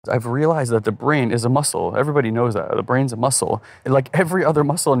I've realized that the brain is a muscle. Everybody knows that. The brain's a muscle. And like every other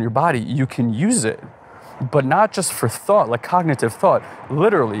muscle in your body, you can use it, but not just for thought, like cognitive thought.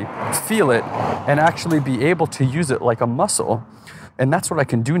 Literally feel it and actually be able to use it like a muscle. And that's what I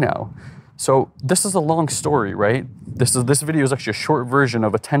can do now. So this is a long story, right? This video is actually a short version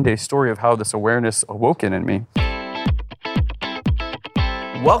of a 10-day story of how this awareness awoken in me.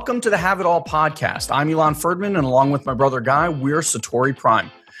 Welcome to the Have It All podcast. I'm Elon Ferdman, and along with my brother Guy, we're Satori Prime.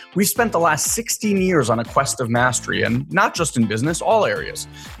 We've spent the last 16 years on a quest of mastery, and not just in business, all areas.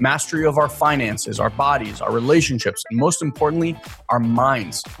 Mastery of our finances, our bodies, our relationships, and most importantly, our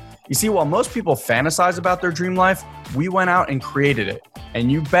minds. You see, while most people fantasize about their dream life, we went out and created it. And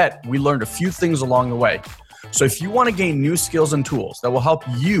you bet we learned a few things along the way. So if you want to gain new skills and tools that will help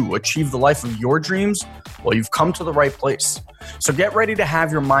you achieve the life of your dreams, well, you've come to the right place. So get ready to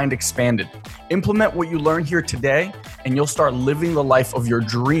have your mind expanded. Implement what you learn here today, and you'll start living the life of your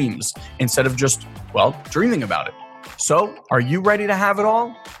dreams instead of just, well, dreaming about it. So are you ready to have it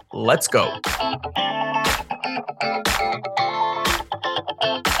all? Let's go.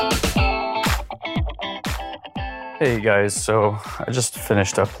 Hey guys, so I just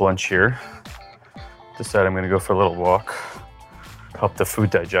finished up lunch here. Decided I'm going to go for a little walk, help the food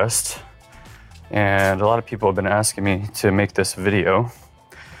digest. And a lot of people have been asking me to make this video.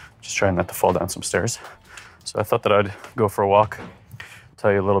 Just trying not to fall down some stairs. So I thought that I'd go for a walk,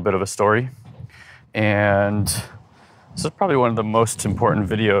 tell you a little bit of a story. And this is probably one of the most important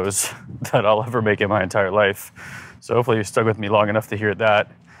videos that I'll ever make in my entire life. So hopefully you stuck with me long enough to hear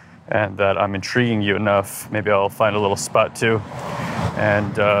that, and that I'm intriguing you enough. Maybe I'll find a little spot too,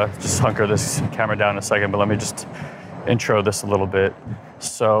 and just hunker this camera down a second, but let me just intro this a little bit.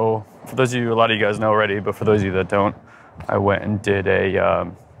 So for those of you, a lot of you guys know already, but for those of you that don't, I went and did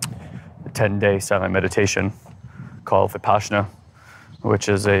a 10-day silent meditation called Vipassana, which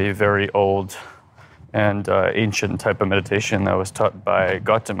is a very old and ancient type of meditation that was taught by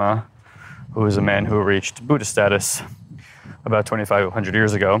Gautama, who is a man who reached Buddha status about 2,500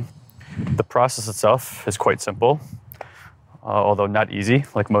 years ago. The process itself is quite simple, although not easy.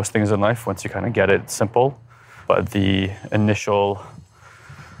 Like most things in life, once you kind of get it, it's simple. But the initial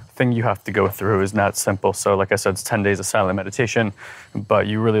thing you have to go through is not simple. So like I said, it's 10 days of silent meditation, but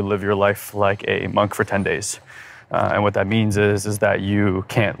you really live your life like a monk for 10 days. And what that means is that you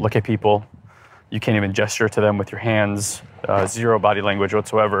can't look at people. You can't even gesture to them with your hands, zero body language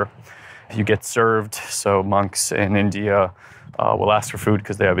whatsoever. You get served. So monks in India will ask for food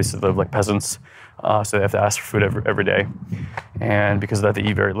because they obviously live like peasants. So they have to ask for food every day. And because of that, they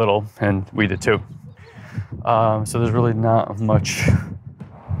eat very little, and we did too. So there's really not much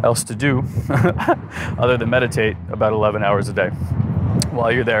else to do other than meditate about 11 hours a day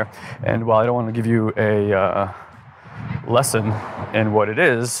while you're there. And while I don't want to give you a lesson in what it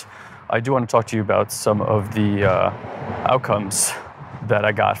is, I do want to talk to you about some of the outcomes that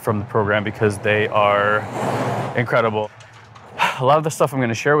I got from the program, because they are incredible. A lot of the stuff I'm going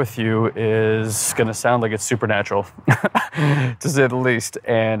to share with you is going to sound like it's supernatural, to say the least.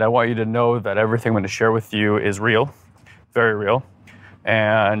 And I want you to know that everything I'm going to share with you is real, very real.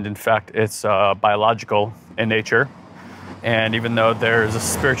 And in fact, it's biological in nature. And even though there's a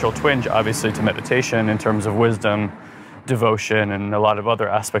spiritual twinge, obviously, to meditation in terms of wisdom, devotion, and a lot of other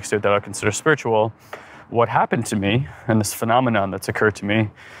aspects to it that I consider spiritual, what happened to me, and this phenomenon that's occurred to me,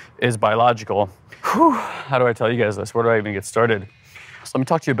 is biological. How do I tell you guys this? Where do I even get started? So let me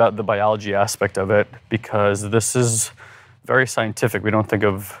talk to you about the biology aspect of it, because this is very scientific. We don't think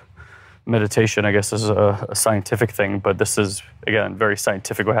of meditation, I guess, as a scientific thing, but this is, again, very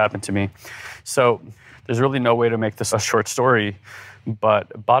scientific what happened to me. So there's really no way to make this a short story,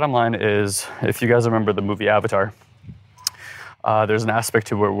 but bottom line is, if you guys remember the movie Avatar, there's an aspect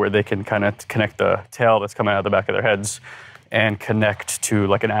to where they can kind of connect the tail that's coming out of the back of their heads and connect to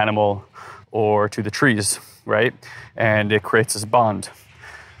like an animal or to the trees, right? And it creates this bond.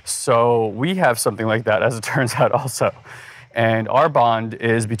 So we have something like that, as it turns out, also. And our bond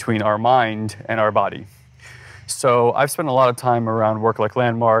is between our mind and our body. So I've spent a lot of time around Work Like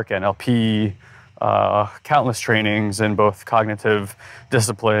Landmark, NLP, countless trainings in both cognitive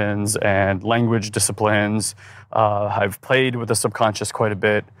disciplines and language disciplines. I've played with the subconscious quite a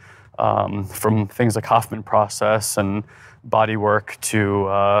bit, from things like Hoffman process and body work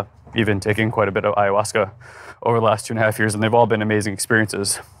to even taking quite a bit of ayahuasca over the last 2.5 years. And they've all been amazing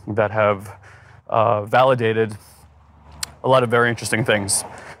experiences that have validated a lot of very interesting things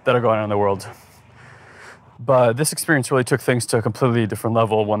that are going on in the world. But this experience really took things to a completely different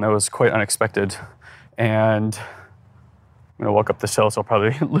level, one that was quite unexpected. And going to walk up this hill, so I'll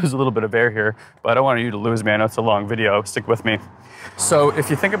probably lose a little bit of air here, but I don't want you to lose me. I know it's a long video. Stick with me. So if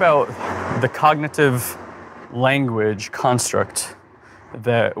you think about the cognitive language construct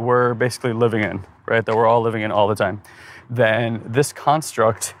that we're basically living in, right, that we're all living in all the time, then this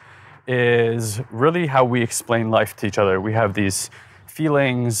construct is really how we explain life to each other. We have these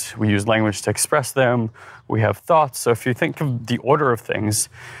feelings, we use language to express them, we have thoughts. So if you think of the order of things,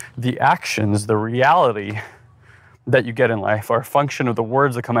 the actions, the reality that you get in life are a function of the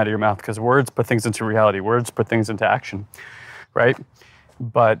words that come out of your mouth, because words put things into reality, words put things into action, right?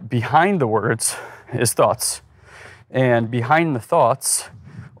 But behind the words is thoughts, and behind the thoughts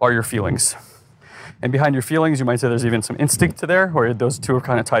are your feelings. And behind your feelings, you might say there's even some instinct to there, where those two are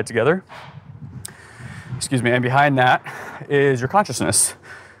kind of tied together. Excuse me. And behind that is your consciousness.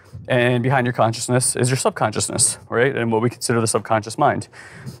 And behind your consciousness is your subconsciousness, right? And what we consider the subconscious mind.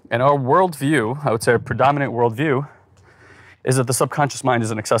 And our worldview, I would say our predominant worldview, is that the subconscious mind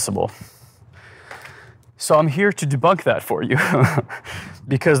is inaccessible. So I'm here to debunk that for you,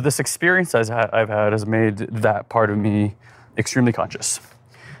 because this experience I've had has made that part of me extremely conscious.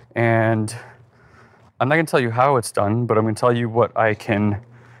 And I'm not going to tell you how it's done, but I'm going to tell you what I can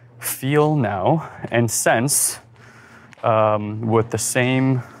feel now and sense with the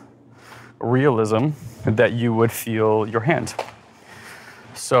same realism that you would feel your hand.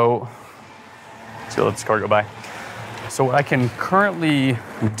 So, let's let this car go by. So what I can currently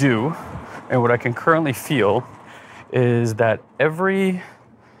do and what I can currently feel is that every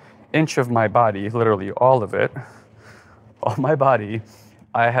inch of my body, literally all of it, all my body,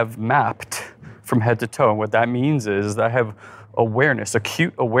 I have mapped from head to toe. And what that means is that I have awareness,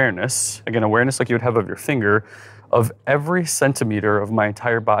 acute awareness, again, awareness like you would have of your finger, of every centimeter of my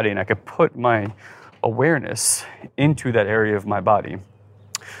entire body, and I could put my awareness into that area of my body.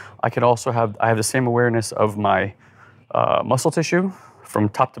 I have the same awareness of my muscle tissue from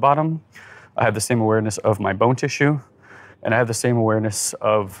top to bottom. I have the same awareness of my bone tissue, and I have the same awareness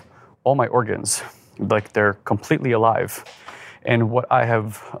of all my organs, like they're completely alive. And what I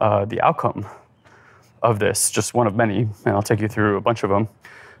have, the outcome of this, just one of many, and I'll take you through a bunch of them,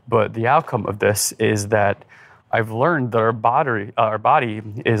 but the outcome of this is that I've learned that our body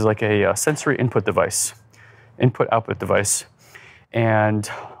is like a sensory input-output device, and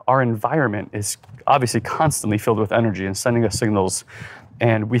our environment is obviously constantly filled with energy and sending us signals,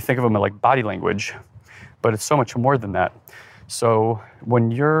 and we think of them like body language, but it's so much more than that. So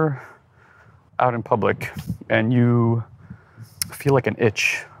when you're out in public and you feel like an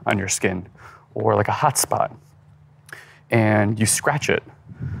itch on your skin or like a hot spot and you scratch it,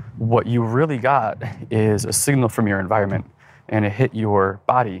 what you really got is a signal from your environment, and it hit your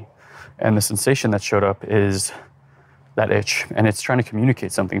body, and the sensation that showed up is that itch, and it's trying to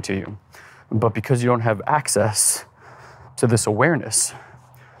communicate something to you. But because you don't have access to this awareness,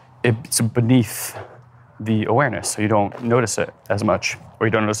 it's beneath the awareness, so you don't notice it as much, or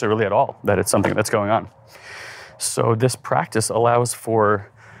you don't notice it really at all, that it's something that's going on. So this practice allows for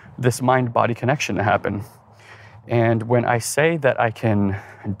this mind-body connection to happen. And when I say that I can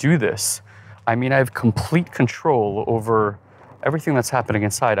do this, I mean I have complete control over everything that's happening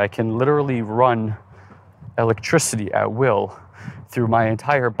inside. I can literally run electricity at will through my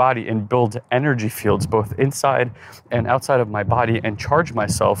entire body and build energy fields both inside and outside of my body and charge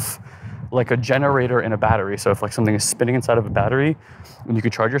myself like a generator in a battery. So if like something is spinning inside of a battery and you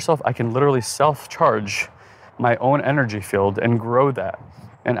could charge yourself, I can literally self-charge my own energy field and grow that.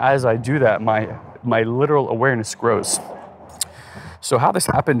 And as I do that, my literal awareness grows. So how this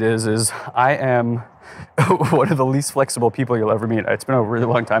happened is I am one of the least flexible people you'll ever meet. It's been a really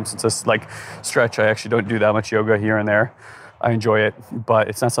long time since this stretch. I actually don't do that much yoga here and there. I enjoy it, but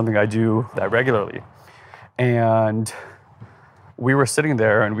it's not something I do that regularly. And we were sitting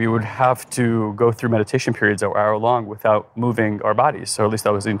there and we would have to go through meditation periods that were hour long without moving our bodies. So at least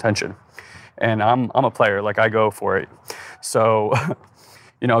that was the intention. And I'm a player, like I go for it. So,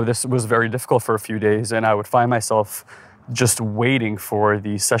 this was very difficult for a few days, and I would find myself just waiting for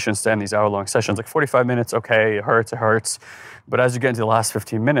these sessions to end, these hour-long sessions. Like 45 minutes, okay, it hurts. But as you get into the last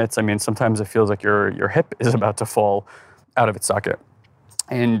 15 minutes, sometimes it feels like your hip is about to fall out of its socket.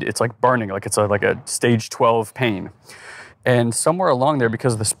 And it's like burning, like it's like a stage 12 pain. And somewhere along there,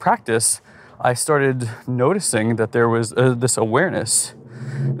 because of this practice, I started noticing that there was this awareness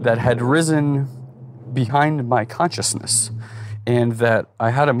that had risen behind my consciousness, and that I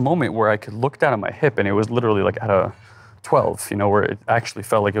had a moment where I could look down at my hip and it was literally like at a 12, where it actually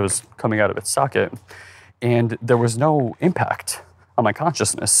felt like it was coming out of its socket, and there was no impact on my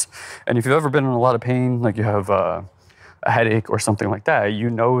consciousness. And if you've ever been in a lot of pain, like you have a headache or something like that, you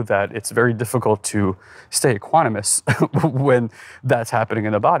know that it's very difficult to stay equanimous when that's happening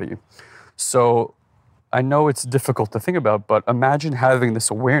in the body. So I know it's difficult to think about, but imagine having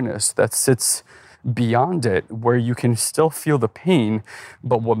this awareness that sits beyond it, where you can still feel the pain,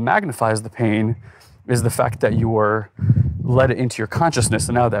 but what magnifies the pain is the fact that you are let it into your consciousness,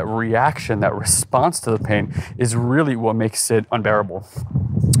 and now that reaction, that response to the pain is really what makes it unbearable.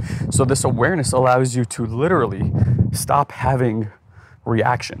 So this awareness allows you to literally stop having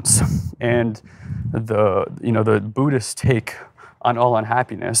reactions. And the Buddhist take on all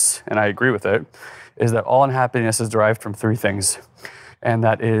unhappiness, and I agree with it, is that all unhappiness is derived from three things. And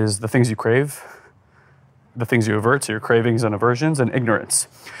that is the things you crave, the things you avert, so your cravings and aversions, and ignorance.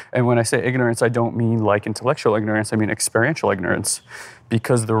 And when I say ignorance, I don't mean like intellectual ignorance, I mean experiential ignorance,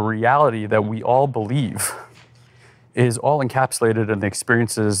 because the reality that we all believe is all encapsulated in the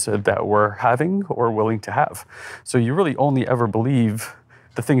experiences that we're having or willing to have. So you really only ever believe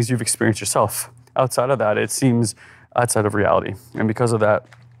the things you've experienced yourself. Outside of that, it seems outside of reality. And because of that,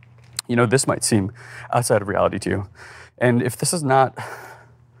 this might seem outside of reality to you. And if this is not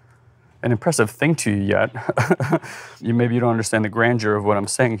an impressive thing to you yet, maybe you don't understand the grandeur of what I'm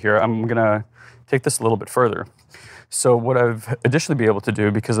saying here, I'm gonna take this a little bit further. So what I've additionally been able to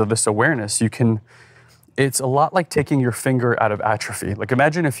do, because of this awareness, it's a lot like taking your finger out of atrophy. Like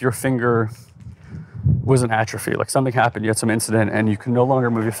imagine if your finger was in atrophy, like something happened, you had some incident and you can no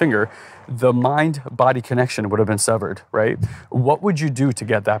longer move your finger, the mind-body connection would have been severed, right? What would you do to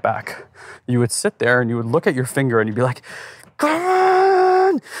get that back? You would sit there and you would look at your finger and you'd be like,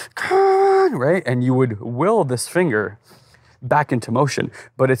 come on, right? And you would will this finger back into motion.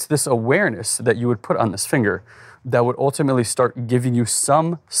 But it's this awareness that you would put on this finger that would ultimately start giving you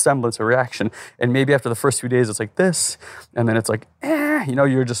some semblance of reaction. And maybe after the first few days, it's like this, and then it's like,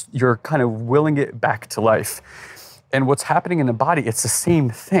 you're kind of willing it back to life. And what's happening in the body, it's the same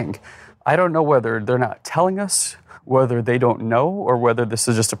thing. I don't know whether they're not telling us, whether they don't know, or whether this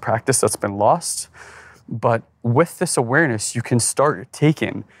is just a practice that's been lost. But with this awareness, you can start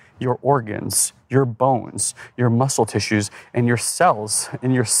taking your organs, your bones, your muscle tissues, and your cells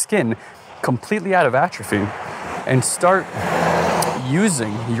in your skin completely out of atrophy and start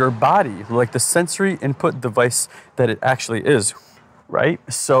using your body like the sensory input device that it actually is, right?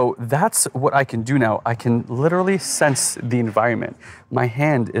 So that's what I can do now. I can literally sense the environment. My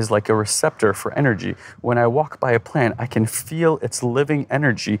hand is like a receptor for energy. When I walk by a plant, I can feel its living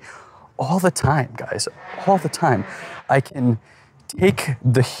energy all the time, guys, all the time. I can take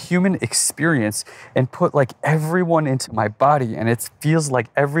the human experience and put like everyone into my body, and it feels like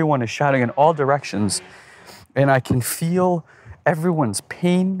everyone is shouting in all directions, and I can feel everyone's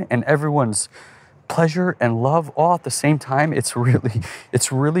pain and everyone's pleasure and love all at the same time. It's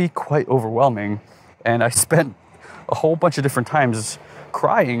really quite overwhelming. And I spent a whole bunch of different times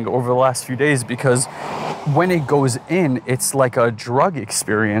crying over the last few days, because when it goes in, it's like a drug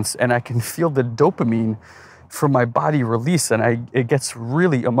experience, and I can feel the dopamine from my body release, and it gets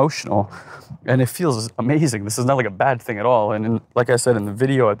really emotional, and it feels amazing. This is not like a bad thing at all. And like I said in the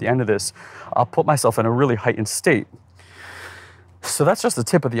video at the end of this, I'll put myself in a really heightened state. So that's just the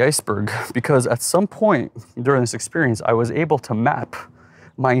tip of the iceberg, because at some point during this experience, I was able to map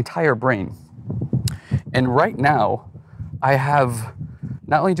my entire brain. And right now,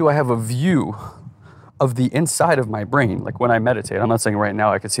 not only do I have a view of the inside of my brain, like when I meditate, I'm not saying right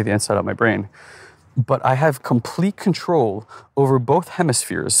now I can see the inside of my brain, but I have complete control over both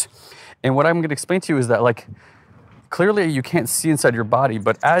hemispheres. And what I'm going to explain to you is that, like, clearly you can't see inside your body,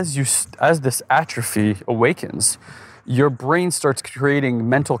 but as this atrophy awakens, your brain starts creating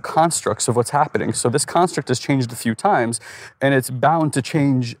mental constructs of what's happening. So this construct has changed a few times, and it's bound to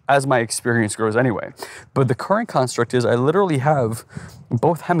change as my experience grows anyway. But the current construct is I literally have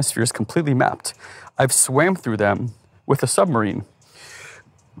both hemispheres completely mapped. I've swam through them with a submarine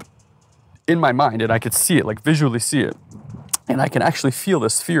in my mind, and I could see it, like visually see it. And I can actually feel the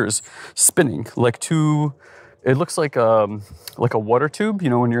spheres spinning it looks like a water tube,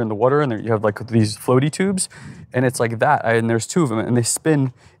 when you're in the water and you have like these floaty tubes, and it's like that. And there's two of them, and they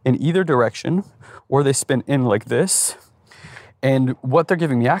spin in either direction, or they spin in like this. And what they're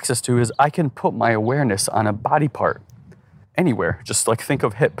giving me access to is I can put my awareness on a body part anywhere. Just like think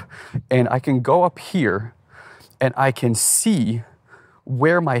of hip, and I can go up here, and I can see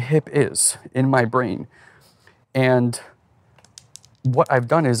where my hip is in my brain. And what I've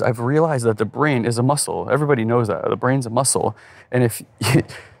done is I've realized that the brain is a muscle. Everybody knows that. The brain's a muscle. And if,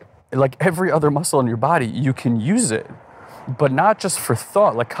 like every other muscle in your body, you can use it, but not just for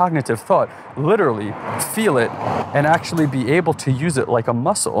thought, like cognitive thought, literally feel it and actually be able to use it like a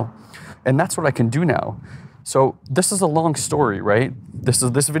muscle. And that's what I can do now. So this is a long story, right? This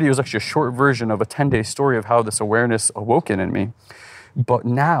video is actually a short version of a 10-day story of how this awareness awoken in me. But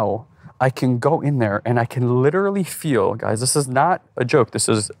now I can go in there and I can literally feel, guys, this is not a joke. This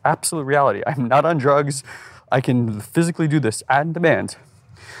is absolute reality. I'm not on drugs. I can physically do this on demand.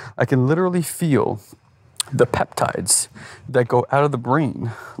 I can literally feel the peptides that go out of the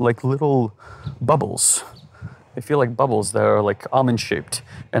brain like little bubbles. They feel like bubbles that are like almond shaped.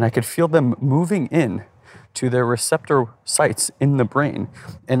 And I could feel them moving in to their receptor sites in the brain.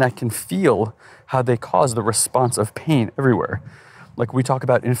 And I can feel how they cause the response of pain everywhere. Like we talk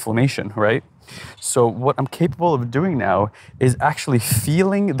about inflammation, right? So what I'm capable of doing now is actually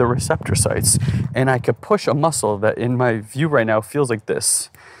feeling the receptor sites. And I could push a muscle that in my view right now feels like this,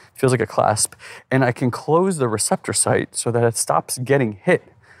 feels like a clasp. And I can close the receptor site so that it stops getting hit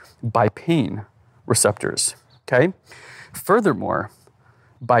by pain receptors, okay? Furthermore,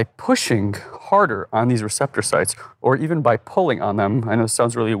 by pushing harder on these receptor sites, or even by pulling on them, I know this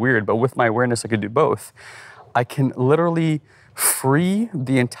sounds really weird, but with my awareness, I could do both. I can literally free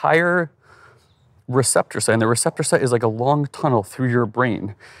the entire receptor site. And the receptor site is like a long tunnel through your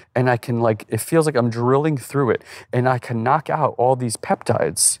brain. And I can it feels like I'm drilling through it. And I can knock out all these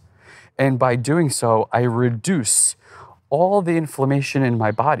peptides. And by doing so, I reduce all the inflammation in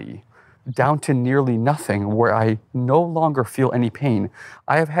my body down to nearly nothing, where I no longer feel any pain.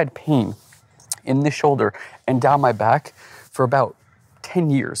 I have had pain in the shoulder and down my back for about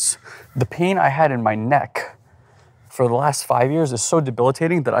 10 years. The pain I had in my neck for the last 5 years is so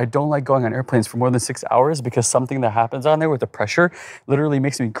debilitating that I don't like going on airplanes for more than 6 hours, because something that happens on there with the pressure literally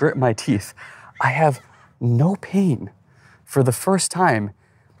makes me grit my teeth. I have no pain for the first time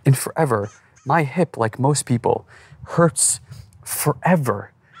in forever. My hip, like most people, hurts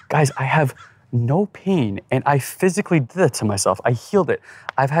forever. Guys, I have no pain, and I physically did it to myself. I healed it.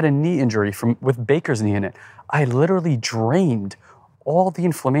 I've had a knee injury with Baker's knee in it. I literally drained all the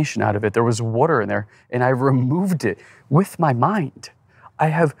inflammation out of it. There was water in there, and I removed it with my mind. I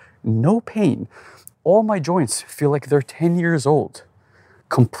have no pain. All my joints feel like they're 10 years old,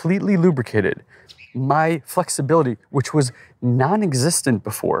 completely lubricated. My flexibility, which was non-existent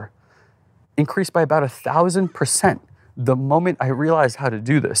before, increased by about 1,000% the moment I realized how to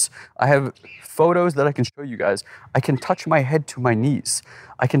do this. I have photos that I can show you guys. I can touch my head to my knees.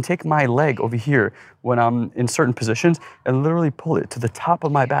 I can take my leg over here when I'm in certain positions and literally pull it to the top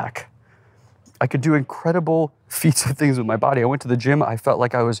of my back. I could do incredible feats of things with my body. I went to the gym. I felt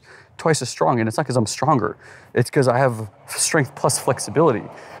like I was twice as strong, and it's not because I'm stronger. It's because I have strength plus flexibility,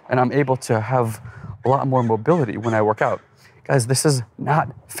 and I'm able to have a lot more mobility when I work out. Guys, this is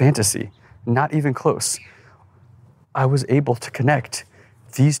not fantasy, not even close. I was able to connect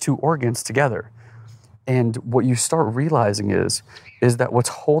these two organs together. And what you start realizing is that what's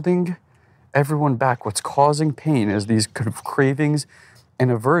holding everyone back, what's causing pain, is these kind of cravings and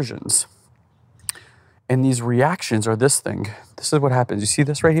aversions. And these reactions are this thing. This is what happens. You see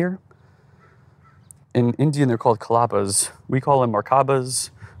this right here? In Indian, they're called kalabas. We call them markabas.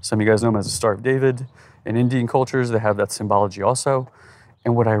 Some of you guys know them as the Star of David. In Indian cultures, they have that symbology also.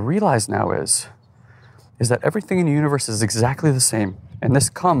 And what I realize now is that everything in the universe is exactly the same. And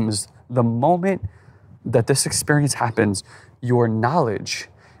this comes the moment that this experience happens, your knowledge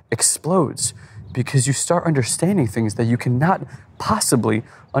explodes, because you start understanding things that you cannot possibly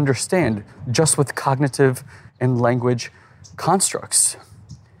understand just with cognitive and language constructs.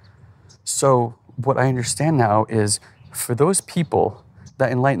 So what I understand now is, for those people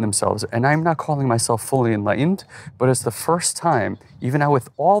that enlighten themselves, and I'm not calling myself fully enlightened, but it's the first time, even now with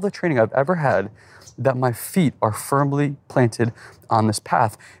all the training I've ever had, that my feet are firmly planted on this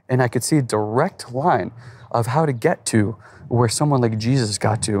path. And I could see a direct line of how to get to where someone like Jesus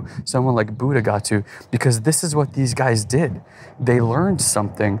got to, someone like Buddha got to, because this is what these guys did. They learned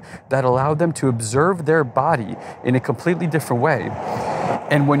something that allowed them to observe their body in a completely different way.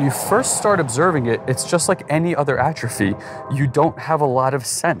 And when you first start observing it, it's just like any other atrophy. You don't have a lot of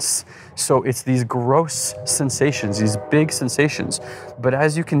sense. So it's these gross sensations, these big sensations. But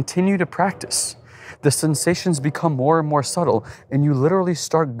as you continue to practice, the sensations become more and more subtle, and you literally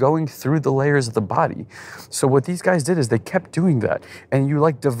start going through the layers of the body. So what these guys did is they kept doing that, and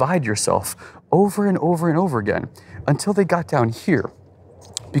you divide yourself over and over and over again until they got down here.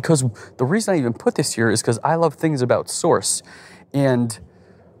 Because the reason I even put this here is because I love things about source, and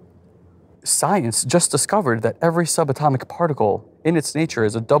science just discovered that every subatomic particle in its nature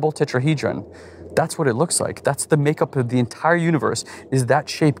is a double tetrahedron. That's what it looks like. That's the makeup of the entire universe, is that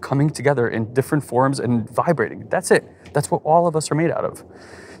shape coming together in different forms and vibrating. That's it. That's what all of us are made out of.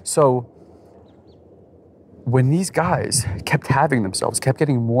 So when these guys kept having themselves, kept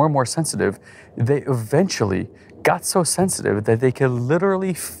getting more and more sensitive, they eventually got so sensitive that they could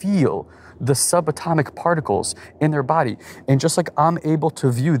literally feel the subatomic particles in their body. And just like I'm able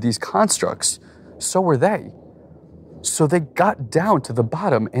to view these constructs, so were they. So they got down to the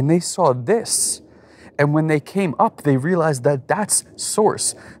bottom and they saw this. And when they came up, they realized that that's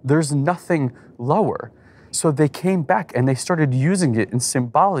source. There's nothing lower. So they came back and they started using it in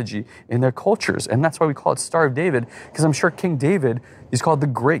symbology in their cultures. And that's why we call it Star of David, because I'm sure King David, he's called the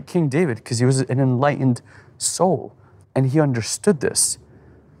Great King David because he was an enlightened soul and he understood this.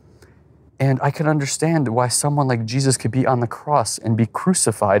 And I can understand why someone like Jesus could be on the cross and be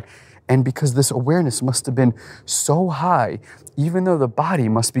crucified. And because this awareness must have been so high, even though the body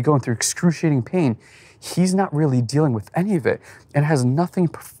must be going through excruciating pain, he's not really dealing with any of it and has nothing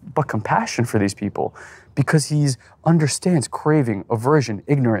but compassion for these people because he understands craving, aversion,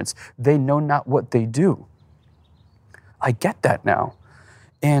 ignorance. They know not what they do. I get that now.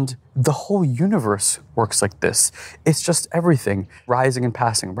 And the whole universe works like this. It's just everything rising and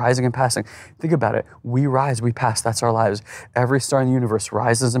passing, rising and passing. Think about it. We rise, we pass. That's our lives. Every star in the universe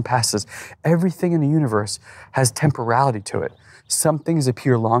rises and passes. Everything in the universe has temporality to it. Some things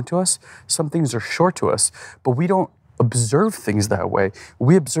appear long to us. Some things are short to us. But we don't observe things that way.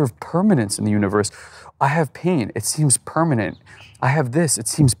 We observe permanence in the universe. I have pain. It seems permanent. I have this. It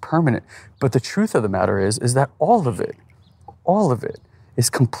seems permanent. But the truth of the matter is that all of it is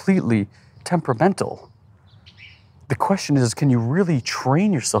completely temperamental. The question is, can you really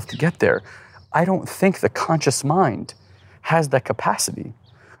train yourself to get there? I don't think the conscious mind has that capacity,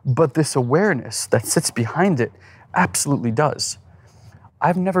 but this awareness that sits behind it absolutely does.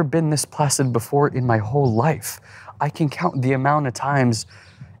 I've never been this placid before in my whole life. I can count the amount of times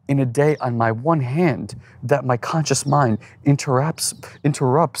in a day on my one hand that my conscious mind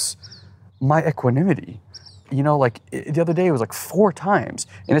interrupts my equanimity. You know, like the other day it was like 4 times.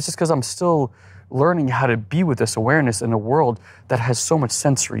 And it's just because I'm still learning how to be with this awareness in a world that has so much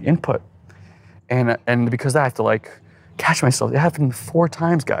sensory input. And because I have to like catch myself. It happened 4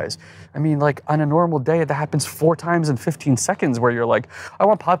 times, guys. I mean, like on a normal day, that happens 4 times in 15 seconds where you're like, I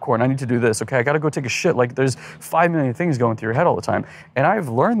want popcorn. I need to do this. Okay, I got to go take a shit. Like there's 5 million things going through your head all the time. And I've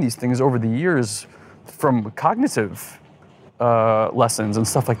learned these things over the years from cognitive lessons and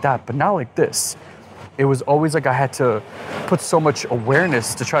stuff like that. But not like this. It was always like I had to put so much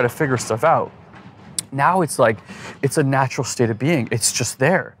awareness to try to figure stuff out. Now it's like, it's a natural state of being. It's just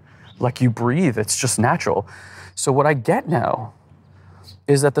there. Like you breathe, it's just natural. So what I get now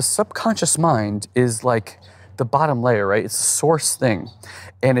is that the subconscious mind is like the bottom layer, right? It's a source thing.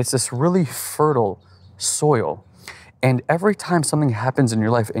 And it's this really fertile soil. And every time something happens in your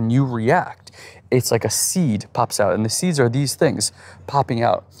life and you react, it's like a seed pops out. And the seeds are these things popping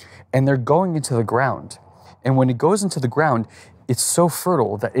out. And they're going into the ground. And when it goes into the ground, it's so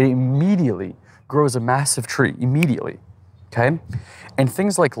fertile that it immediately grows a massive tree, immediately, okay? And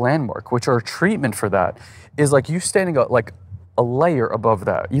things like Landmark, which are a treatment for that, is like you standing like a layer above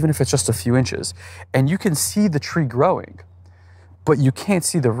that, even if it's just a few inches. And you can see the tree growing, but you can't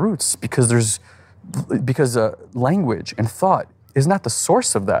see the roots because language and thought is not the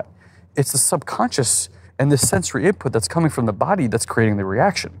source of that. It's the subconscious and the sensory input that's coming from the body that's creating the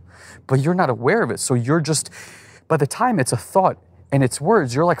reaction. But you're not aware of it. So you're just, by the time it's a thought and it's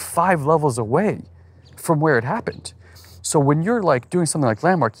words, you're like 5 levels away from where it happened. So when you're like doing something like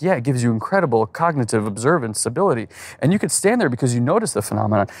Landmark, yeah, it gives you incredible cognitive observance ability. And you could stand there because you notice the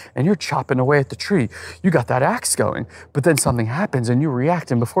phenomenon and you're chopping away at the tree. You got that axe going, but then something happens and you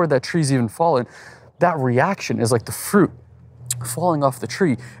react. And before that tree's even fallen, that reaction is like the fruit falling off the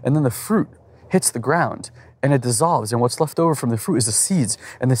tree. And then the fruit hits the ground and it dissolves. And what's left over from the fruit is the seeds.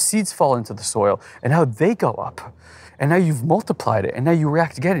 And the seeds fall into the soil and now they go up. And now you've multiplied it, and now you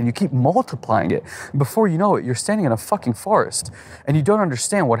react again, and you keep multiplying it. Before you know it, you're standing in a fucking forest, and you don't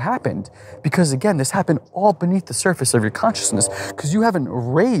understand what happened. Because again, this happened all beneath the surface of your consciousness, because you haven't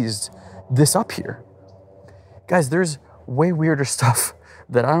raised this up here. Guys, there's way weirder stuff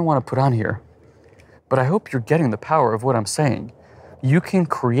that I don't want to put on here, but I hope you're getting the power of what I'm saying. You can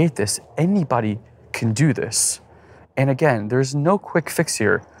create this. Anybody can do this. And again, there's no quick fix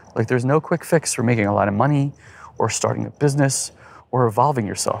here. Like there's no quick fix for making a lot of money, or starting a business, or evolving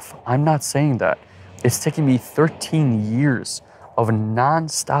yourself. I'm not saying that. It's taken me 13 years of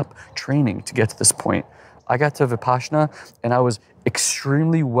non-stop training to get to this point. I got to Vipassana, and I was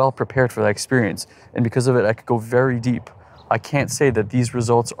extremely well prepared for that experience. And because of it, I could go very deep. I can't say that these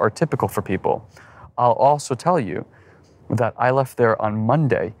results are typical for people. I'll also tell you that I left there on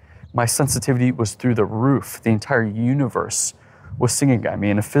Monday. My sensitivity was through the roof. The entire universe was singing at me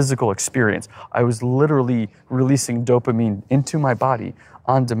in a physical experience. I was literally releasing dopamine into my body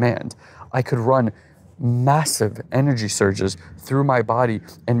on demand. I could run massive energy surges through my body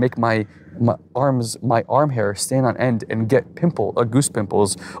and make my arm hair stand on end and get goose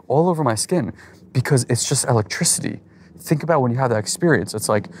pimples all over my skin because it's just electricity. Think about when you have that experience. It's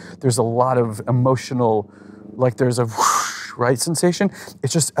like there's a lot of emotional, like there's a whoosh, right, sensation.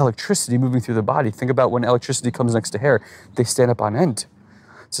 It's just electricity moving through the body. Think about when electricity comes next to hair, they stand up on end.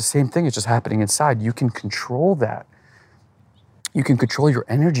 It's the same thing. It's just happening inside. You can control that. You can control your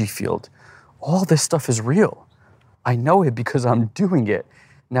energy field. All this stuff is real. I know it because I'm doing it.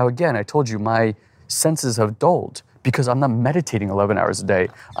 Now, again, I told you my senses have dulled because I'm not meditating 11 hours a day.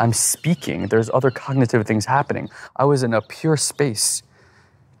 I'm speaking. There's other cognitive things happening. I was in a pure space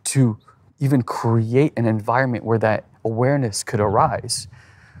to even create an environment where that awareness could arise.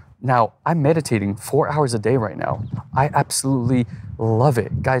 Now, I'm meditating 4 hours a day right now. I absolutely love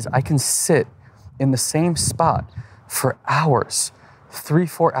it. Guys, I can sit in the same spot for hours,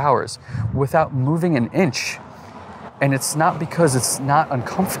 3-4 hours, without moving an inch. And it's not because it's not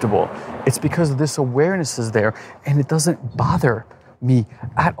uncomfortable. It's because this awareness is there and it doesn't bother me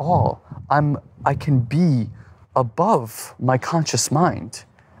at all. I can be above my conscious mind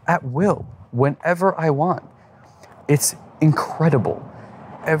at will, whenever I want. It's incredible.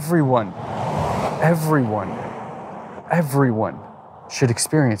 Everyone should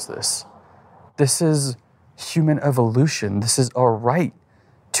experience this. This is human evolution. This is our right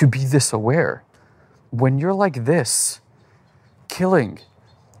to be this aware. When you're like this, killing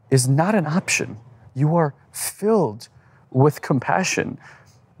is not an option. You are filled with compassion.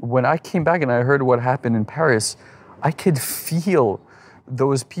 When I came back and I heard what happened in Paris, I could feel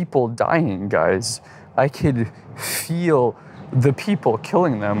those people dying, guys. I could feel the people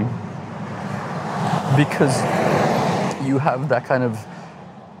killing them because you have that kind of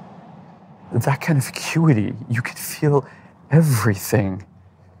acuity. You could feel everything.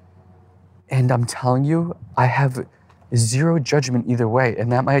 And I'm telling you, I have zero judgment either way.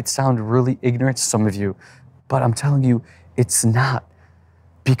 And that might sound really ignorant to some of you, but I'm telling you, it's not.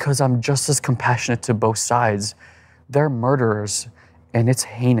 Because I'm just as compassionate to both sides. They're murderers, and it's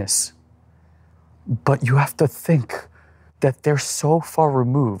heinous. But you have to think that they're so far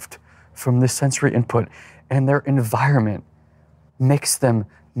removed from the sensory input, and their environment makes them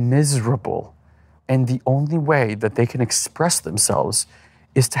miserable. And the only way that they can express themselves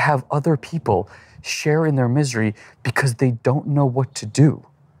is to have other people share in their misery because they don't know what to do.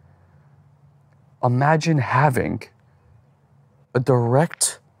 Imagine having a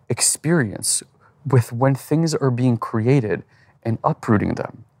direct experience with when things are being created and uprooting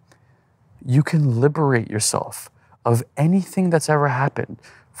them. You can liberate yourself of anything that's ever happened,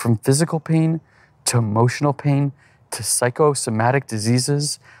 from physical pain to emotional pain to psychosomatic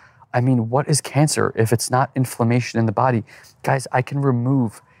diseases. I mean, what is cancer if it's not inflammation in the body? Guys, I can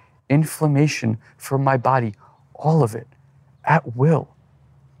remove inflammation from my body, all of it, at will.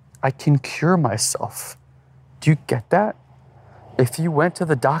 I can cure myself. Do you get that? If you went to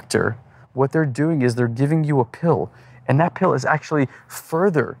the doctor, what they're doing is they're giving you a pill, and that pill is actually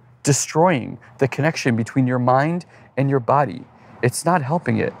further destroying the connection between your mind and your body. It's not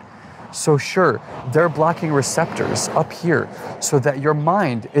helping it. So sure, they're blocking receptors up here so that your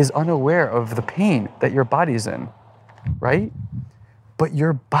mind is unaware of the pain that your body's in, right? But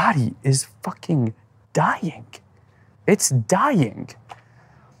your body is fucking dying. It's dying.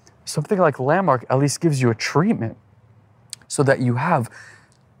 Something like Landmark at least gives you a treatment so that you have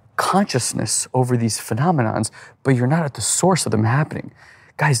consciousness over these phenomenons, but you're not at the source of them happening.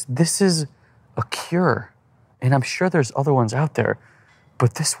 Guys, this is a cure, and I'm sure there's other ones out there,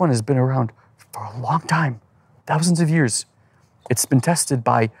 but this one has been around for a long time, thousands of years. It's been tested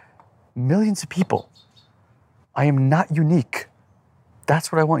by millions of people. I am not unique.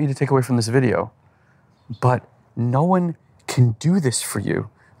 That's what I want you to take away from this video. But no one can do this for you.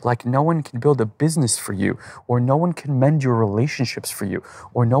 Like no one can build a business for you, or no one can mend your relationships for you,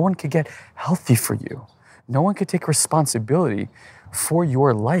 or no one can get healthy for you. No one can take responsibility for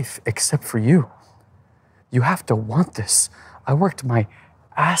your life except for you. You have to want this. I worked my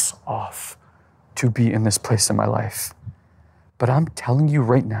ass off to be in this place in my life. But I'm telling you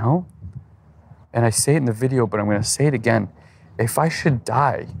right now, and I say it in the video, but I'm going to say it again. If I should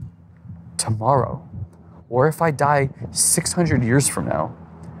die tomorrow, or if I die 600 years from now,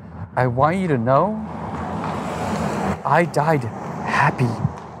 I want you to know I died happy.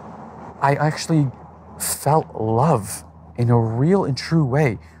 I actually felt love in a real and true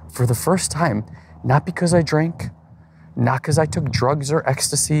way for the first time, not because I drank, not because I took drugs or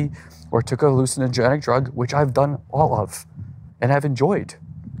ecstasy or took a hallucinogenic drug, which I've done all of. and I've enjoyed.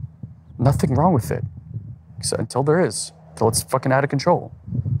 Nothing wrong with it. So until there is, until it's fucking out of control.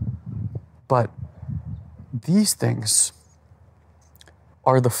 But these things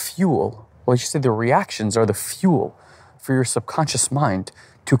are the fuel. Well, you should say the reactions are the fuel for your subconscious mind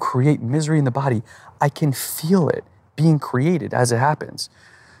to create misery in the body. I can feel it being created as it happens.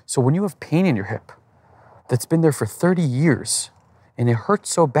 So when you have pain in your hip that's been there for 30 years and it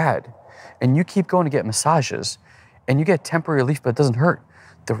hurts so bad, and you keep going to get massages and you get temporary relief but it doesn't hurt,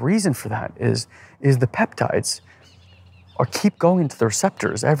 the reason for that is the peptides keep going to the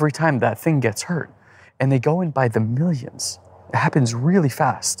receptors every time that thing gets hurt. And they go in by the millions. It happens really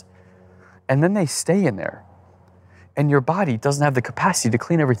fast. And then they stay in there. And your body doesn't have the capacity to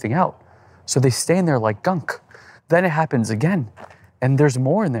clean everything out. So they stay in there like gunk. Then it happens again. And there's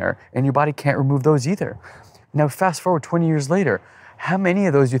more in there. And your body can't remove those either. Now fast forward 20 years later, how many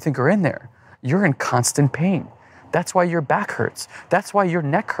of those do you think are in there? You're in constant pain. That's why your back hurts. That's why your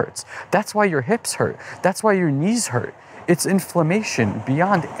neck hurts. That's why your hips hurt. That's why your knees hurt. It's inflammation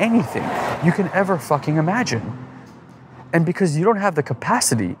beyond anything you can ever fucking imagine. And because you don't have the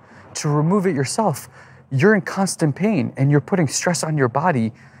capacity to remove it yourself, you're in constant pain and you're putting stress on your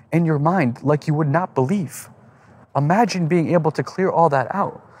body and your mind like you would not believe. Imagine being able to clear all that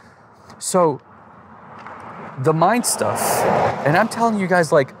out. So the mind stuff, and I'm telling you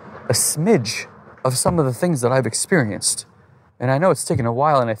guys like a smidge of some of the things that I've experienced. And I know it's taken a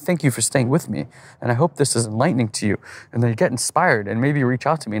while, and I thank you for staying with me. And I hope this is enlightening to you, and that you get inspired and maybe reach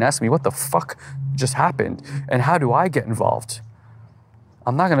out to me and ask me what the fuck just happened and how do I get involved?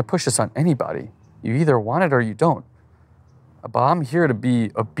 I'm not gonna push this on anybody. You either want it or you don't. But I'm here to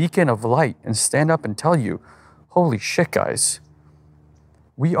be a beacon of light and stand up and tell you, holy shit, guys.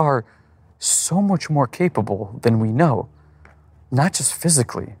 We are so much more capable than we know. Not just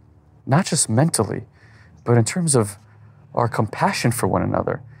physically, not just mentally, but in terms of our compassion for one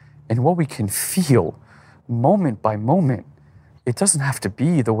another and what we can feel moment by moment. It doesn't have to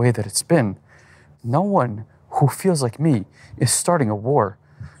be the way that it's been. No one who feels like me is starting a war.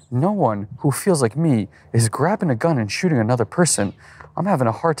 No one who feels like me is grabbing a gun and shooting another person. I'm having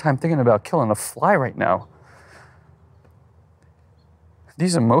a hard time thinking about killing a fly right now.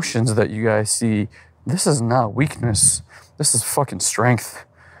 These emotions that you guys see, this is not weakness. This is fucking strength.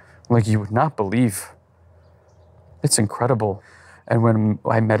 Like you would not believe. It's incredible. And when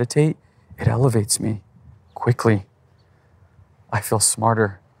I meditate, it elevates me quickly. I feel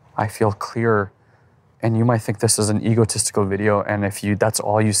smarter. I feel clearer. And you might think this is an egotistical video, and if that's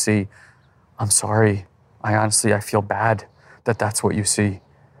all you see, I'm sorry. I feel bad that that's what you see.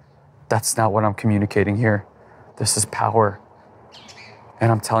 That's not what I'm communicating here. This is power.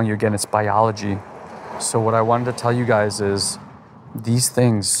 And I'm telling you again, it's biology. So what I wanted to tell you guys is these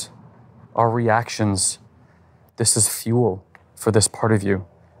things are reactions. This is fuel for this part of you,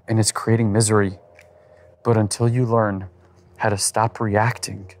 and it's creating misery. But until you learn how to stop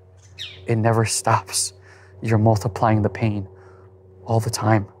reacting, it never stops. You're multiplying the pain all the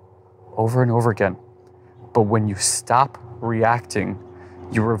time, over and over again. But when you stop reacting,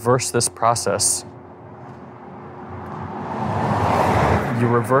 you reverse this process. You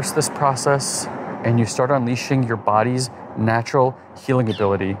reverse this process and you start unleashing your body's natural healing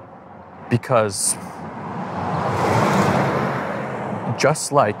ability, because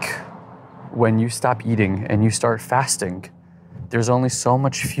just like when you stop eating and you start fasting, there's only so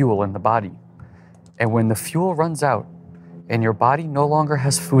much fuel in the body. And when the fuel runs out and your body no longer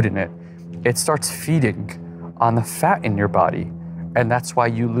has food in it, it starts feeding on the fat in your body. And that's why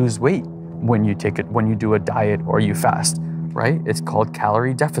you lose weight when you do a diet or you fast, right? It's called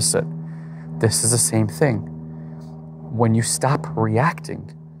calorie deficit. This is the same thing. When you stop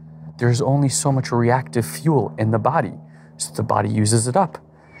reacting, there's only so much reactive fuel in the body. So the body uses it up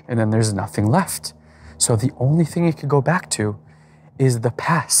and then there's nothing left. So the only thing it could go back to is the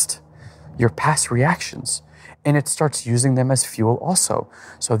past, your past reactions. And it starts using them as fuel also.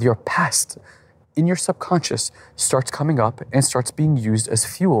 So your past in your subconscious starts coming up and starts being used as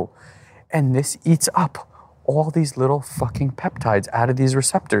fuel. And this eats up all these little fucking peptides out of these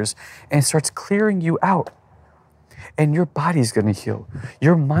receptors and starts clearing you out. And your body's gonna heal.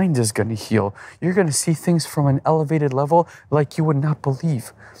 Your mind is gonna heal. You're gonna see things from an elevated level like you would not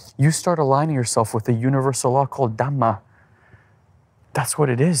believe. You start aligning yourself with a universal law called Dhamma. That's what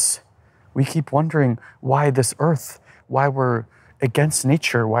it is. We keep wondering why this earth, why we're against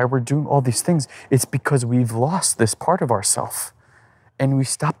nature, why we're doing all these things. It's because we've lost this part of ourselves and we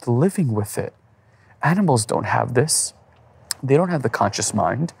stopped living with it. Animals don't have this. They don't have the conscious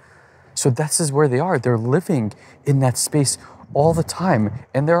mind. So this is where they are. They're living in that space all the time,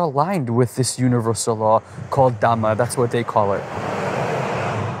 and they're aligned with this universal law called Dhamma. That's what they call it.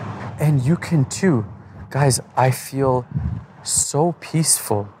 And you can too. Guys, I feel so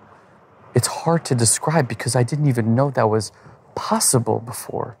peaceful. It's hard to describe because I didn't even know that was possible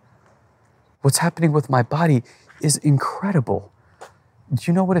before. What's happening with my body is incredible. Do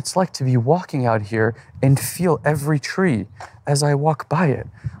you know what it's like to be walking out here and feel every tree as I walk by it?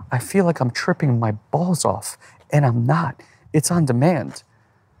 I feel like I'm tripping my balls off, and I'm not. It's on demand.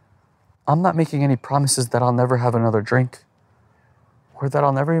 I'm not making any promises that I'll never have another drink, or that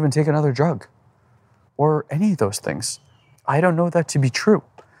I'll never even take another drug, or any of those things. I don't know that to be true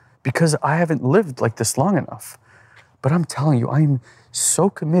because I haven't lived like this long enough. But I'm telling you, I'm so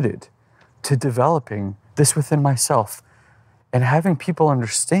committed to developing this within myself and having people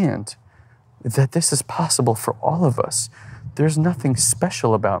understand that this is possible for all of us. There's nothing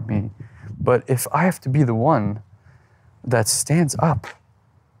special about me. But if I have to be the one that stands up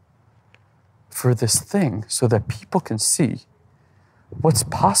for this thing so that people can see what's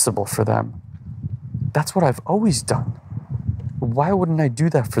possible for them, that's what I've always done. Why wouldn't I do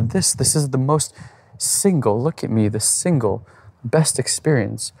that for this? This is the most single, look at me, the single best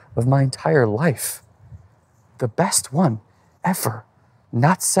experience of my entire life. The best one ever.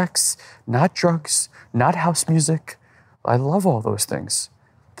 Not sex, not drugs, not house music. I love all those things.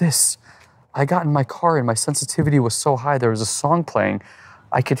 This, I got in my car and my sensitivity was so high, there was a song playing.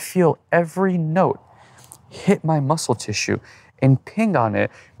 I could feel every note hit my muscle tissue and ping on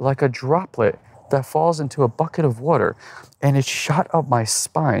it like a droplet that falls into a bucket of water. And it shot up my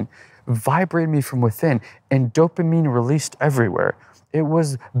spine, vibrated me from within, and dopamine released everywhere. It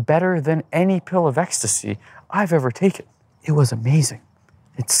was better than any pill of ecstasy I've ever taken. It was amazing.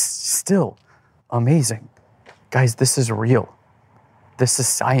 It's still amazing. Guys, this is real. This is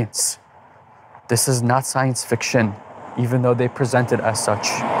science. This is not science fiction, even though they present it as such.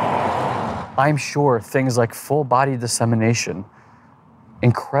 I'm sure things like full body dissemination,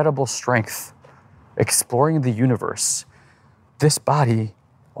 incredible strength, exploring the universe, this body,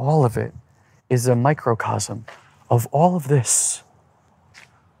 all of it, is a microcosm of all of this.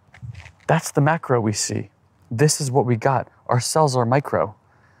 That's the macro we see. This is what we got. Our cells are micro.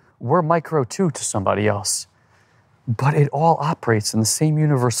 We're micro too to somebody else. But it all operates in the same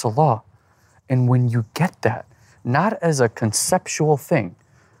universal law. And when you get that, not as a conceptual thing,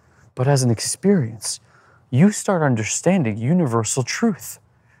 but as an experience, you start understanding universal truth.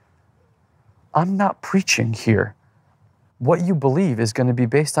 I'm not preaching here. What you believe is going to be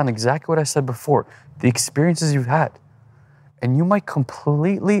based on exactly what I said before, the experiences you've had. And you might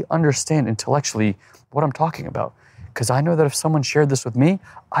completely understand intellectually what I'm talking about. Because I know that if someone shared this with me,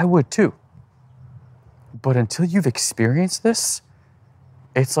 I would too. But until you've experienced this,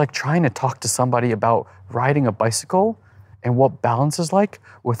 it's like trying to talk to somebody about riding a bicycle and what balance is like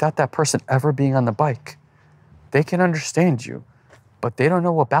without that person ever being on the bike. They can understand you, but they don't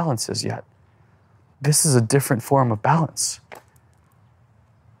know what balance is yet. This is a different form of balance.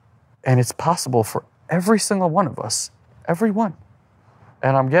 And it's possible for every single one of us, everyone.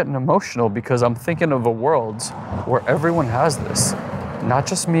 And I'm getting emotional because I'm thinking of a world where everyone has this. Not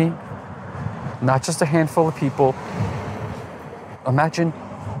just me, not just a handful of people. Imagine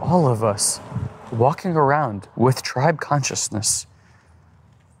all of us walking around with tribe consciousness,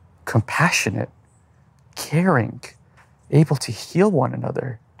 compassionate, caring, able to heal one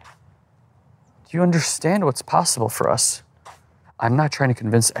another. Do you understand what's possible for us? I'm not trying to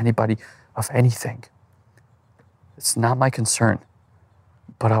convince anybody of anything. It's not my concern.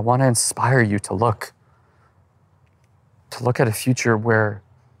 But I want to inspire you to look at a future where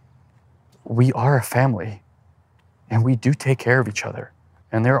we are a family and we do take care of each other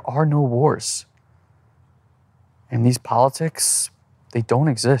and there are no wars. And these politics, they don't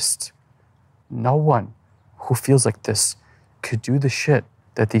exist. No one who feels like this could do the shit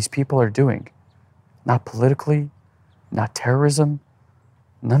that these people are doing. Not politically, not terrorism,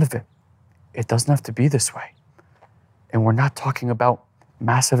 none of it. It doesn't have to be this way. And we're not talking about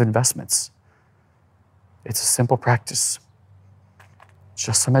massive investments. It's a simple practice.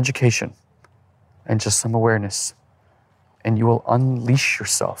 Just some education and just some awareness. And you will unleash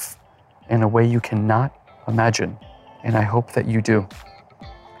yourself in a way you cannot imagine. And I hope that you do.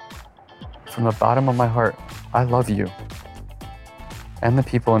 From the bottom of my heart, I love you and the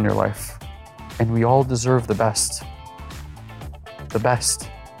people in your life. And we all deserve the best. The best.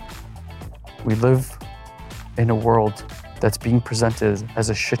 We live in a world that's being presented as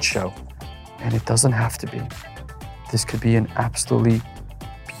a shit show, and it doesn't have to be. This could be an absolutely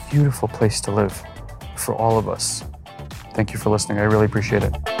beautiful place to live for all of us. Thank you for listening. I really appreciate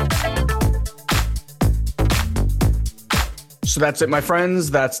it. So that's it, my friends.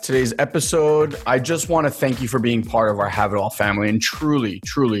 That's today's episode. I just want to thank you for being part of our Have It All family, and truly,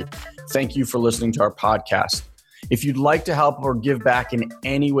 truly thank you for listening to our podcast. If you'd like to help or give back in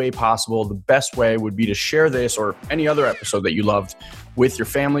any way possible, the best way would be to share this or any other episode that you loved with your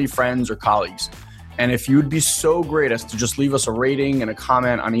family, friends, or colleagues. And if you'd be so great as to just leave us a rating and a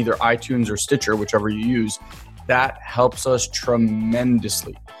comment on either iTunes or Stitcher, whichever you use, that helps us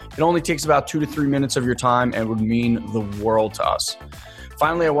tremendously. It only takes about 2 to 3 minutes of your time and would mean the world to us.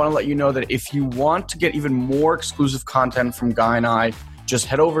 Finally, I want to let you know that if you want to get even more exclusive content from Guy and I, just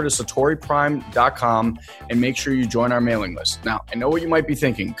head over to satoriprime.com and make sure you join our mailing list. Now, I know what you might be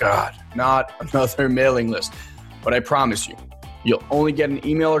thinking, God, not another mailing list, but I promise you, you'll only get an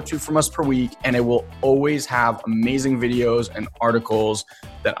email or two from us per week, and it will always have amazing videos and articles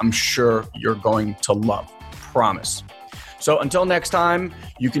that I'm sure you're going to love. Promise. So until next time,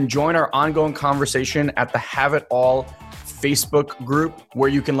 you can join our ongoing conversation at the Have It All Facebook group, where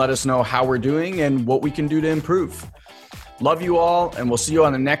you can let us know how we're doing and what we can do to improve. Love you all, and we'll see you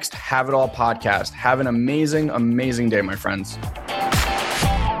on the next Have It All podcast. Have an amazing, amazing day, my friends.